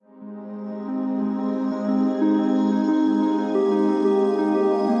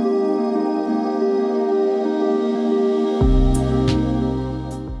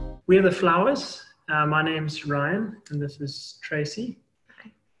We're the Flowers. My name's Ryan, and this is Tracy.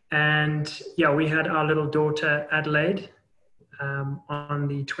 And yeah, we had our little daughter Adelaide on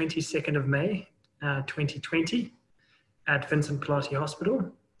the 22nd of May, 2020, at Vincent Pallotti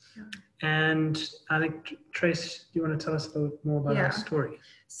Hospital. Yeah. And I think, Trace, do you want to tell us a little more about our story?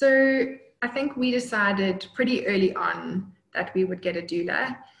 So I think we decided pretty early on that we would get a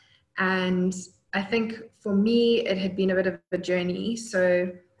doula. And I think for me, it had been a bit of a journey. So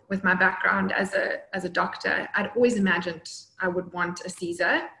with my background as a doctor, I'd always imagined I would want a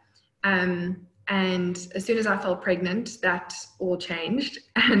Caesar. And as soon as I fell pregnant, that all changed.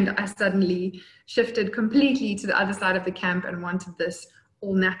 And I suddenly shifted completely to the other side of the camp and wanted this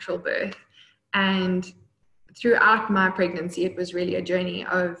all-natural birth. And throughout my pregnancy, it was really a journey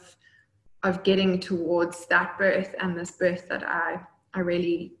of getting towards that birth and this birth that I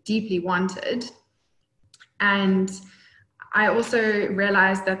really deeply wanted. And I also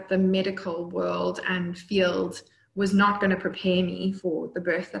realized that the medical world and field was not going to prepare me for the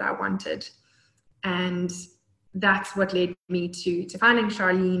birth that I wanted. And that's what led me to finding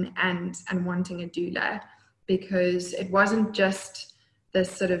Charlene and wanting a doula, because it wasn't just this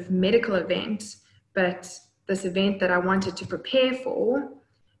sort of medical event, but this event that I wanted to prepare for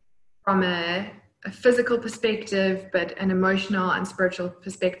from a physical perspective, but an emotional and spiritual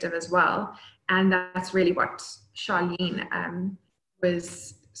perspective as well. And that's really what Charlene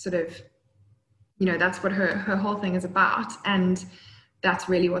was sort of, that's what her whole thing is about. And that's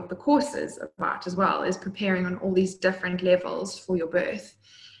really what the course is about as well, is preparing on all these different levels for your birth.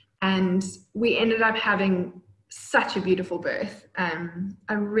 And we ended up having such a beautiful birth.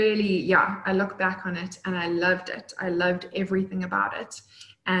 I look back on it and I loved it. I loved everything about it.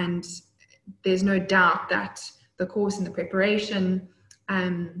 And there's no doubt that the course and the preparation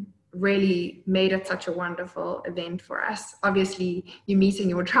really made it such a wonderful event for us. Obviously, you're meeting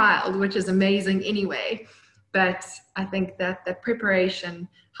your child, which is amazing anyway. But I think that the preparation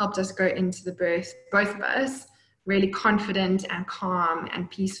helped us go into the birth, both of us, really confident and calm and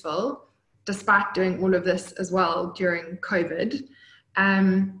peaceful, despite doing all of this as well during COVID.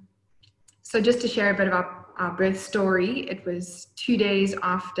 So just to share a bit of our birth story, it was 2 days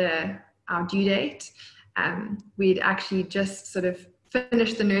after our due date. We'd actually just sort of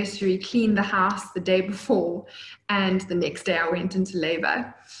finished the nursery, cleaned the house the day before, and the next day I went into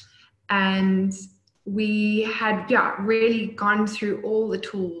labor. And we had really gone through all the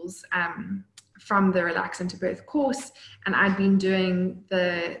tools from the Relax into Birth course, and I'd been doing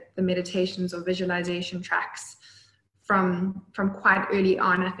the meditations or visualization tracks from quite early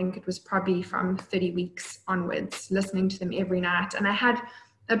on. I think it was probably from 30 weeks onwards, listening to them every night. And I had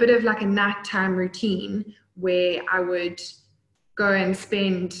a bit of like a nighttime routine where I would go and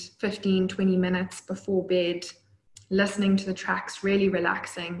spend 15, 20 minutes before bed listening to the tracks, really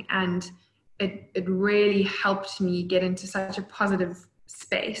relaxing. And it really helped me get into such a positive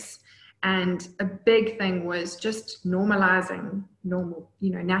space. And a big thing was just normalizing normal,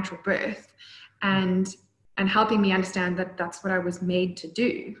 natural birth and helping me understand that that's what I was made to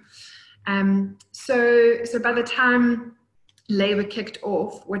do. So by the time labor kicked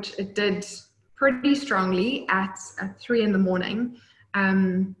off, which it did pretty strongly at 3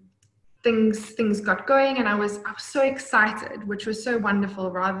 a.m, things got going, and I was so excited, which was so wonderful,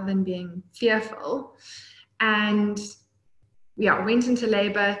 rather than being fearful. And went into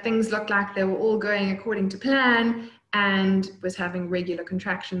labor. Things looked like they were all going according to plan, and was having regular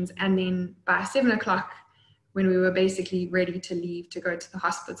contractions. And then by 7 o'clock, when we were basically ready to leave to go to the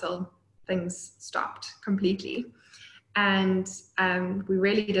hospital, things stopped completely. And we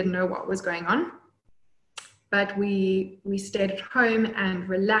really didn't know what was going on. But we stayed at home and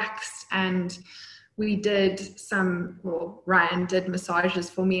relaxed, and we did Ryan did massages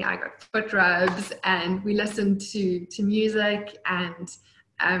for me. I got foot rubs, and we listened to music and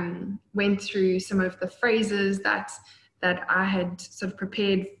went through some of the phrases that I had sort of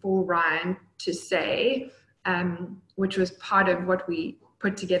prepared for Ryan to say, which was part of what we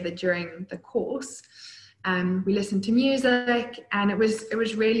put together during the course. We listened to music, and it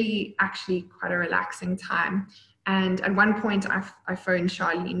was really actually quite a relaxing time. And at one point I phoned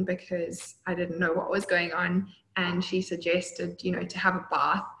Charlene because I didn't know what was going on, and she suggested, to have a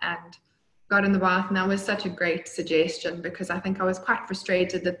bath, and got in the bath. And that was such a great suggestion, because I think I was quite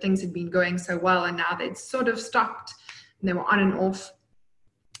frustrated that things had been going so well and now they'd sort of stopped and they were on and off,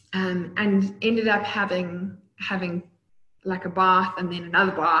 and ended up having like a bath and then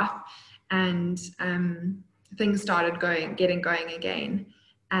another bath. And things started getting going again.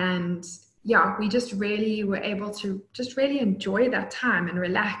 And we just really were able to just really enjoy that time and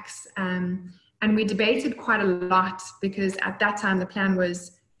relax. And we debated quite a lot, because at that time the plan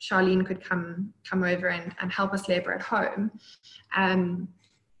was Charlene could come over and help us labor at home,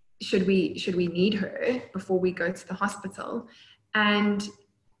 should we need her before we go to the hospital. And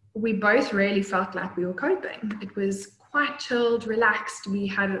we both really felt like we were coping. It was quite chilled, relaxed. We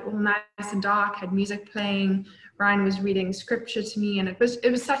had it all nice and dark, had music playing. Ryan was reading scripture to me, and it was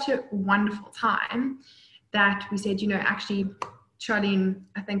such a wonderful time that we said, actually, Charlene,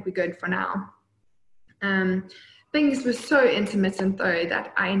 I think we're good for now. Things were so intermittent though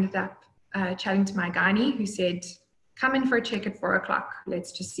that I ended up chatting to my gynae, who said, come in for a check at 4:00.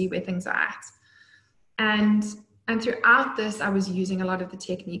 Let's just see where things are at. And throughout this, I was using a lot of the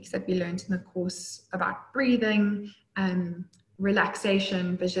techniques that we learned in the course about breathing,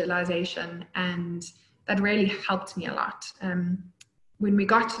 relaxation, visualization, and that really helped me a lot. When we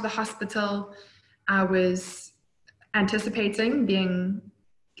got to the hospital, I was anticipating being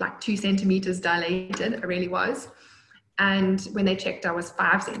like 2 centimeters dilated. It really was. And when they checked, I was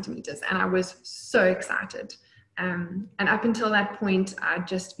 5 centimeters, and I was so excited. And up until that point, I'd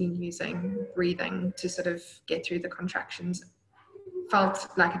just been using breathing to sort of get through the contractions. Felt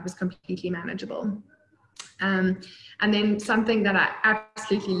like it was completely manageable. And then something that I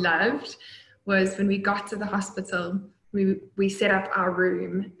absolutely loved was when we got to the hospital, we set up our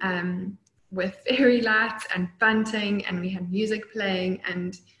room with fairy lights and bunting, and we had music playing,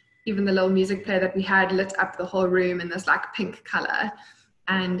 and even the little music player that we had lit up the whole room in this like pink color.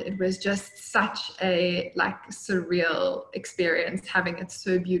 And it was just such a like surreal experience, having it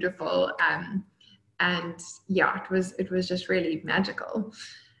so beautiful. And yeah, it was just really magical.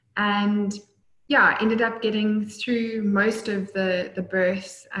 And yeah, I ended up getting through most of the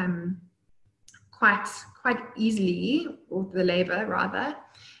births quite easily, or the labor rather,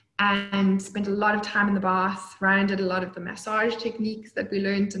 and spent a lot of time in the bath. Ryan did a lot of the massage techniques that we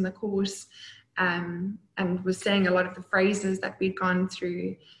learned in the course, and was saying a lot of the phrases that we'd gone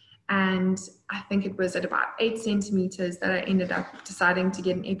through. And I think it was at about 8 centimeters that I ended up deciding to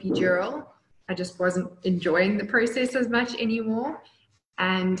get an epidural. I just wasn't enjoying the process as much anymore,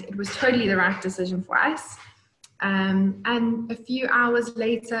 and it was totally the right decision for us. And a few hours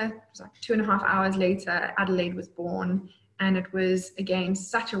later, it was like 2.5 hours later, Adelaide was born, and it was again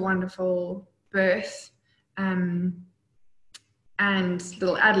such a wonderful birth. And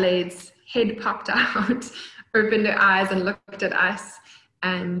little Adelaide's head popped out, opened her eyes and looked at us.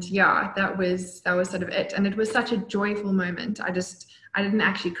 And yeah, that was sort of it. And it was such a joyful moment. I didn't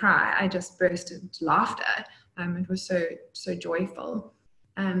actually cry. I just burst into laughter. It was so joyful.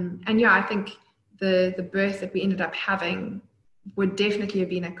 And yeah, I think the birth that we ended up having would definitely have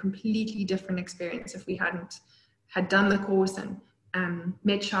been a completely different experience if we had done the course and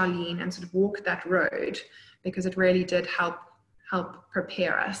met Charlene and sort of walked that road, because it really did help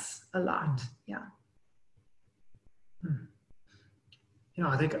prepare us a lot. Yeah. Yeah,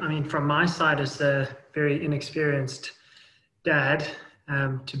 I mean, from my side as a very inexperienced dad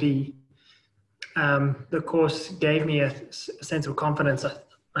to be, the course gave me a sense of confidence,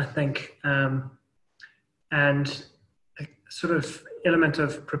 I think, and a sort of element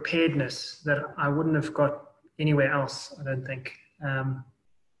of preparedness that I wouldn't have got anywhere else, I don't think.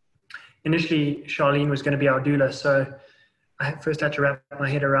 Initially, Charlene was going to be our doula, so I first had to wrap my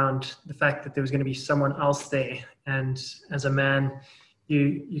head around the fact that there was going to be someone else there. And as a man,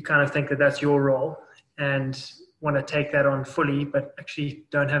 you kind of think that that's your role and want to take that on fully, but actually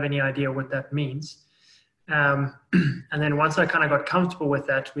don't have any idea what that means. And then once I kind of got comfortable with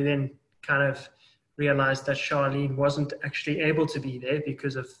that, we then kind of realized that Charlene wasn't actually able to be there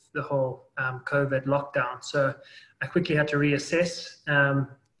because of the whole COVID lockdown. So I quickly had to reassess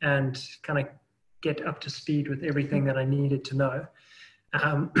and kind of get up to speed with everything that I needed to know.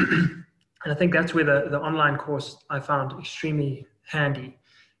 And I think that's where the online course I found extremely handy.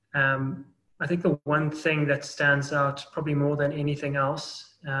 I think the one thing that stands out probably more than anything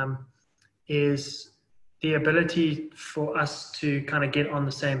else is the ability for us to kind of get on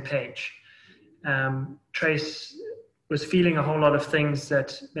the same page. Trace was feeling a whole lot of things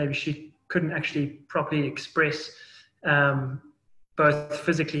that maybe she couldn't actually properly express, both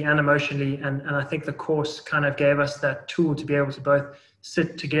physically and emotionally. And I think the course kind of gave us that tool to be able to both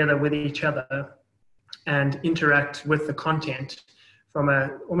sit together with each other and interact with the content from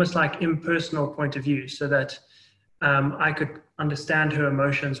a almost like impersonal point of view, so that I could understand her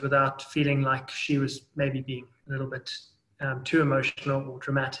emotions without feeling like she was maybe being a little bit too emotional or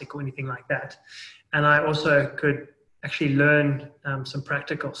dramatic or anything like that. And I also could actually learn some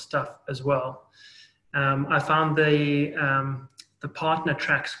practical stuff as well. I found the partner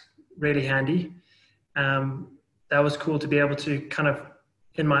tracks really handy. That was cool to be able to kind of,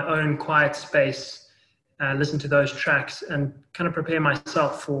 in my own quiet space, listen to those tracks and kind of prepare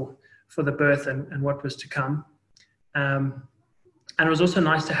myself for the birth and what was to come. And it was also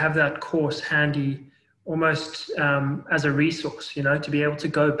nice to have that course handy, almost as a resource, to be able to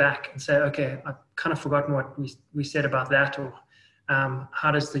go back and say, okay, I've kind of forgotten what we said about that, or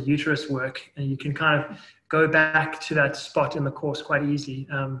how does the uterus work? And you can kind of go back to that spot in the course quite easily.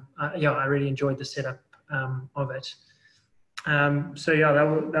 I really enjoyed the setup of it. So yeah,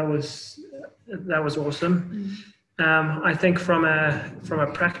 that was awesome. I think from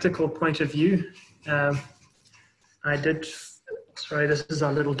a practical point of view, I did. Sorry, this is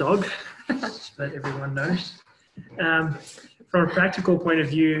our little dog, so that everyone knows. From a practical point of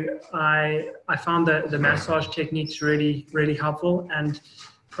view, I found that the massage techniques really, really helpful, and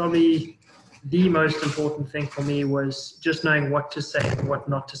probably the most important thing for me was just knowing what to say and what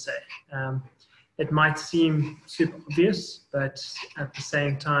not to say. It might seem super obvious, but at the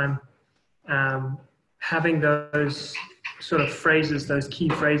same time, having those sort of phrases, those key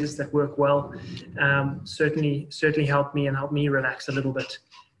phrases that work well, certainly helped me and helped me relax a little bit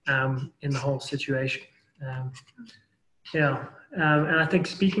in the whole situation. And I think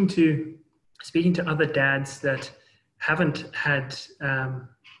speaking to other dads that haven't done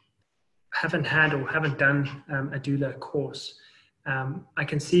a doula course, I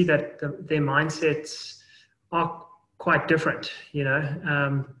can see that their mindsets are quite different,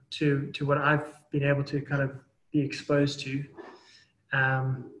 to what I've been able to kind of be exposed to.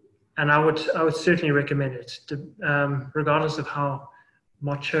 And I would certainly recommend it, regardless of how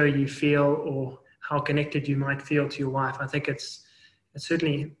macho you feel or how connected you might feel to your wife. I think it's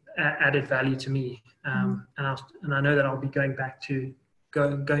certainly added value to me, and I know that I'll be going back to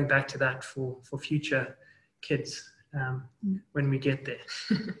that for future kids when we get there.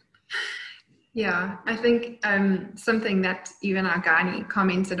 Yeah, I think something that even our gynae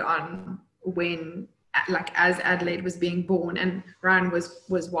commented on when, as Adelaide was being born and Ryan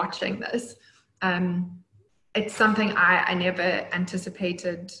was watching this, it's something I never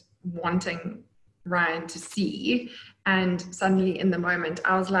anticipated wanting Ryan to see, and suddenly in the moment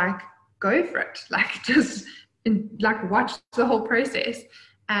I was like, go for it, just watch the whole process.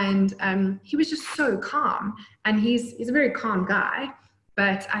 And he was just so calm, and he's a very calm guy,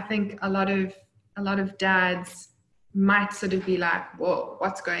 but I think a lot of dads might sort of be like, whoa,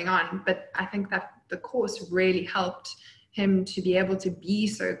 what's going on? But I think that the course really helped him to be able to be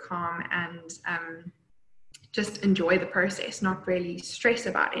so calm and just enjoy the process, not really stress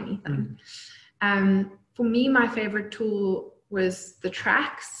about anything. For me, my favorite tool was the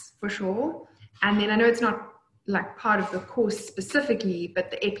tracks, for sure. And then I know it's not part of the course specifically, but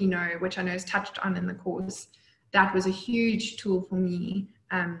the EpiNo, which I know is touched on in the course, that was a huge tool for me,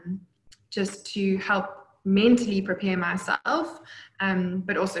 just to help mentally prepare myself,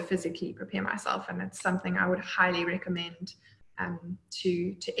 but also physically prepare myself. And it's something I would highly recommend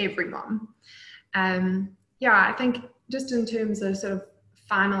to every mom. I think just in terms of sort of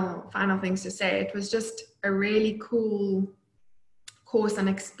final things to say, it was just a really cool course and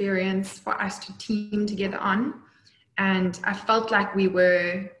experience for us to team together on. And I felt like we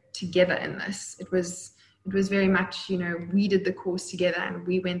were together in this. It was very much, we did the course together and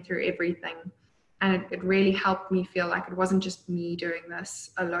we went through everything. And it really helped me feel like it wasn't just me doing this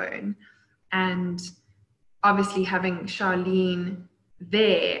alone. And obviously having Charlene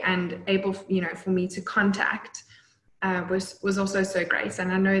there and able, for me to contact was also so great.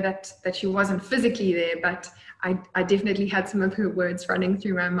 And I know that she wasn't physically there, but I definitely had some of her words running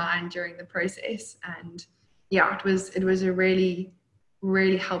through my mind during the process. And yeah, it was a really,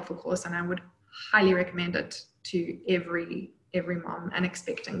 really helpful course, and I would highly recommend it to every mom and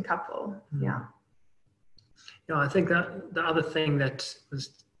expecting couple. Yeah. I think that the other thing that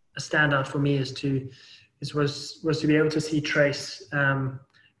was a standout for me was to be able to see Trace kind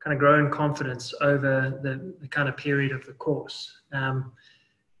of grow in confidence over the kind of period of the course.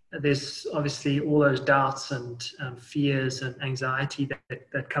 There's obviously all those doubts and fears and anxiety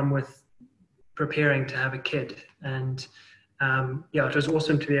that come with preparing to have a kid. And it was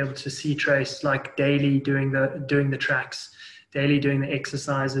awesome to be able to see Trace daily doing the tracks, daily doing the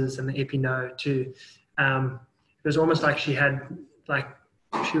exercises and the EpiNo too. It was almost like she had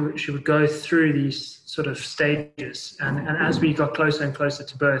she would go through these sort of stages, and as we got closer and closer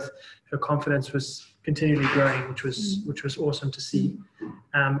to birth, her confidence was continually growing, which was awesome to see.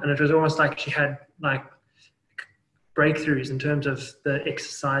 And it was almost like she had breakthroughs in terms of the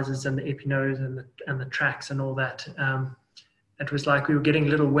exercises and the EpiNos and the tracks and all that. It was like we were getting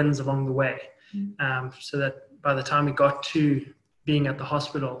little wins along the way, so that by the time we got to being at the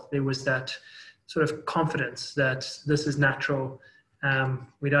hospital, there was that sort of confidence that this is natural.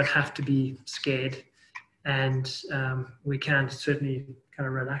 We don't have to be scared. and we can certainly kind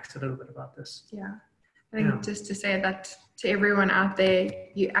of relax a little bit about this. Yeah. I think just to say that to everyone out there,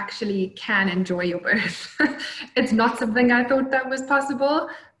 you actually can enjoy your birth. It's not something I thought that was possible,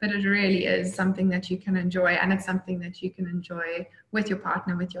 but it really is something that you can enjoy, and it's something that you can enjoy with your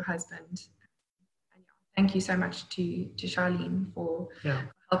partner, with your husband. And thank you so much to Charlene for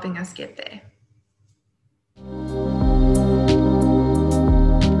helping us get there.